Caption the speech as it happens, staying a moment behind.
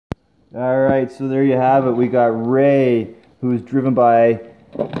Alright, so there you have it. We got Ray, who's driven by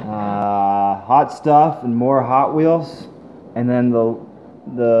Hot Stuff and more Hot Wheels. And then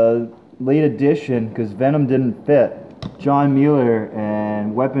the late addition, because Venom didn't fit, John Mueller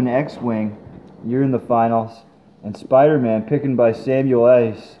and Weapon X-Wing, you're in the finals. And Spider-Man, picking by Samuel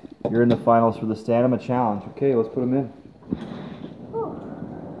Ace, you're in the finals for the Stamina Challenge. Okay, let's put him in.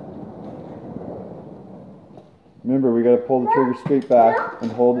 Remember, we got to pull the trigger straight back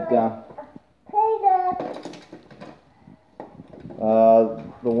and hold it down.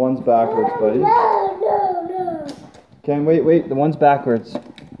 The one's backwards, buddy. No. Okay, wait, the one's backwards.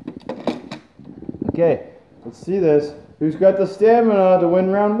 Okay, let's see this. Who's got the stamina to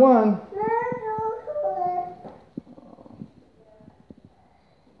win round one?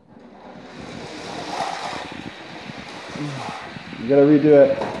 You gotta redo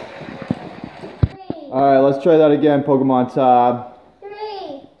it. Alright, let's try that again, Pokemon Todd. 3,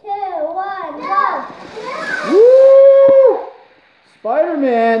 2, 1, go! Woo!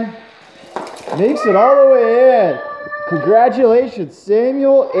 Spider-Man makes it all the way in. Congratulations,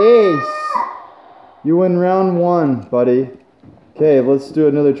 Samuel Ace. You win round one, buddy. Okay, let's do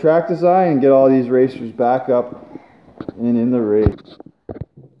another track design and get all these racers back up and in the race.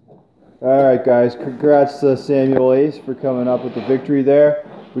 Alright guys, congrats to Samuel Ace for coming up with the victory there.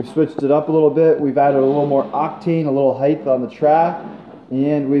 We've switched it up a little bit. We've added a little more octane, a little height on the track,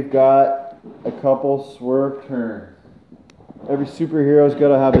 and we've got a couple swerve turns. Every superhero's got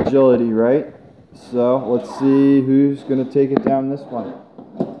to have agility, right? So let's see who's going to take it down this one.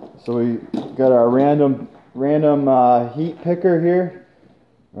 So we got our random heat picker here,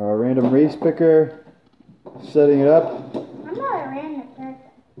 our random race picker, setting it up. I'm not a random person.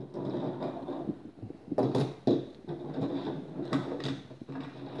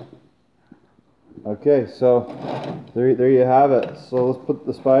 Okay, so there you have it. So let's put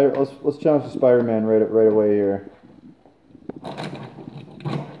the let's challenge the Spider-Man right away here.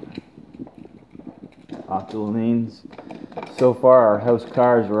 Octolanes. So far, our house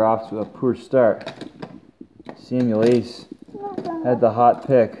cars are off to a poor start. Samuel Ace had the hot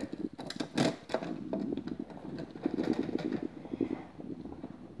pick.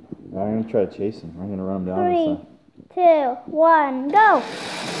 I'm gonna try to chase him. I'm gonna run him down. 3, 2, 1, go!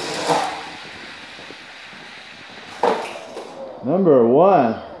 Number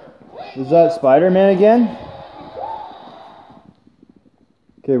one. Is that Spider-Man again?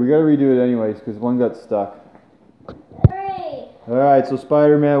 Okay, we gotta redo it anyways because one got stuck. 3. Alright, so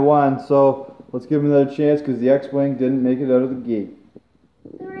Spider-Man won. So let's give him another chance because the X-Wing didn't make it out of the gate.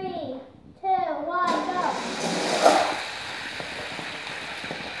 3, 2, 1, go!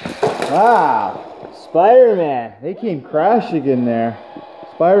 Ah! Spider-Man! They came crashing in there.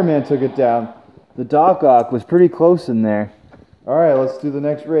 Spider-Man took it down. The Doc Ock was pretty close in there. Alright, let's do the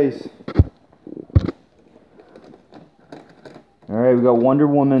next race. Alright, we got Wonder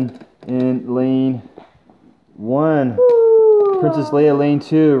Woman in lane 1. Ooh. Princess Leia lane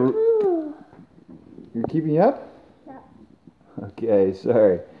 2. Ooh. You're keeping up? Yeah. Okay,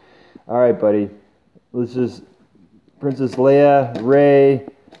 sorry. Alright, buddy. Let's just... Princess Leia, Rey,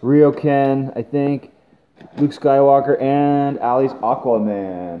 Ryoken, I think, Luke Skywalker, and Ali's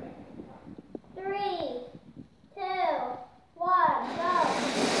Aquaman. 3, 2, 1, go!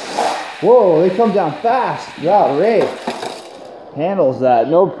 Whoa, they come down fast. Wow, Rey handles that,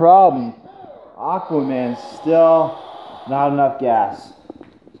 no problem. Aquaman still not enough gas.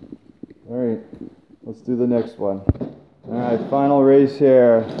 Alright, let's do the next one. Alright, final race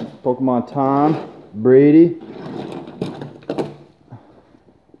here. Pokemon Tom, Brady.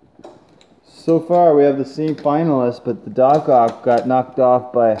 So far we have the same finalists, but the Doc Ock got knocked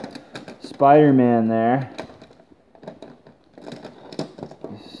off by Spider-Man there.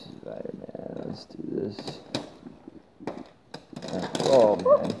 Spider-Man, let's do this. Oh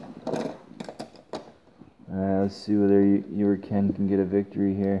man. Alright, let's see whether you or Ken can get a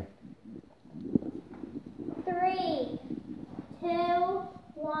victory here. 3, 2,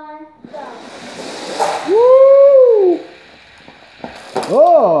 1, go! Woo!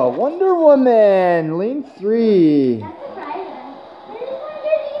 Oh, Wonder Woman, lane 3. That's surprising. This one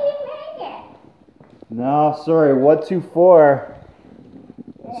didn't even make it. No, sorry, 124.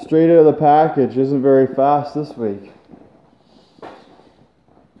 Straight out of the package, isn't very fast this week.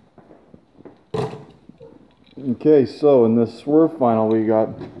 Okay, so in the swerve final we got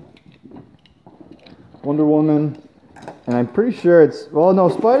Wonder Woman, and I'm pretty sure it's, well no,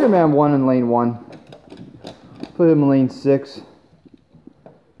 Spider-Man won in lane 1. Put him in lane 6.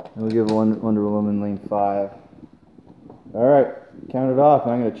 And we'll give Wonder Woman lane 5. Alright, count it off,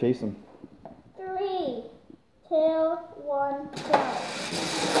 and I'm going to chase him. 3, 2, 1, go!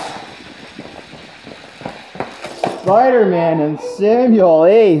 Spider-Man and Samuel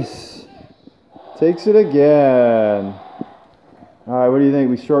Ace takes it again. All right, what do you think?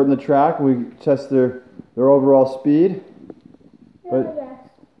 We shorten the track and we test their overall speed?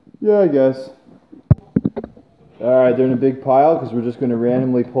 Yeah, I guess. All right, they're in a big pile because we're just going to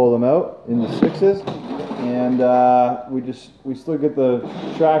randomly pull them out in the 6s, and we still get the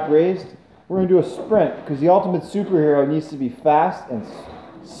track raised. We're going to do a sprint because the ultimate superhero needs to be fast and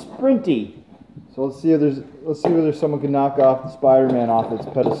sprinty. So let's see whether someone can knock off the Spider-Man off its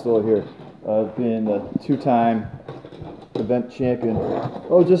pedestal here, being the 2-time event champion.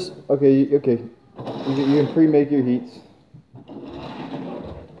 Oh, okay. You can pre-make your heats.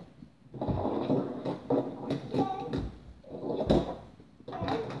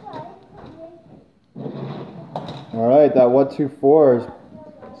 All right, that 1-2-4 is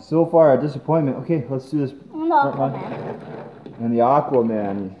so far a disappointment. Okay, let's do this. And the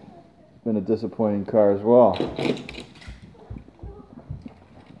Aquaman has been a disappointing car as well.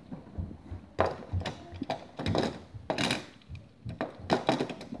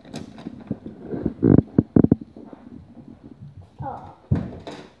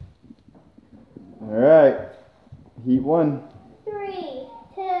 All right, heat 1. 3,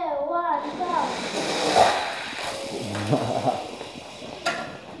 2, 1, go.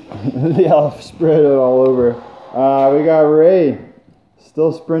 They all spread it all over. We got Ray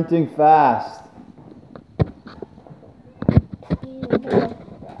still sprinting fast.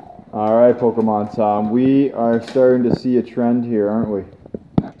 All right, Pokemon Tom, we are starting to see a trend here, aren't we?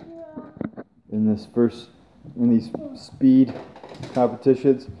 In these speed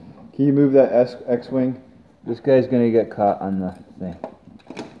competitions. Can you move that X-Wing? This guy's gonna get caught on the thing.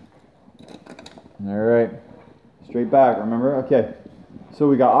 All right, straight back, remember? Okay. So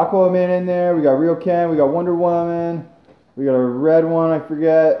we got Aquaman in there, we got Ryokan, we got Wonder Woman, we got a red one, I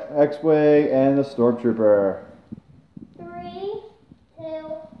forget, X-Wing, and the Stormtrooper. 3, 2,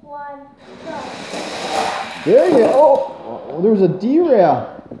 1, go. There you go. Oh, there was a derail.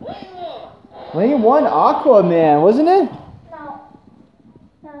 Lane 1, Aquaman, wasn't it? No.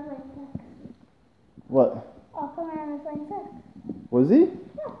 That was lane 6. What? Aquaman was lane 6. Was he?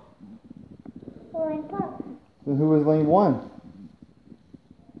 Yeah. Or lane 5. Then who was lane 1?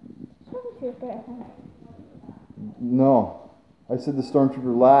 Stormtrooper. No. I said the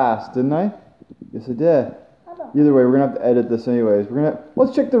Stormtrooper last, didn't I? Yes, I did. Hold on. Either way, we're going to have to edit this anyways.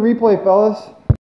 Let's check the replay, fellas.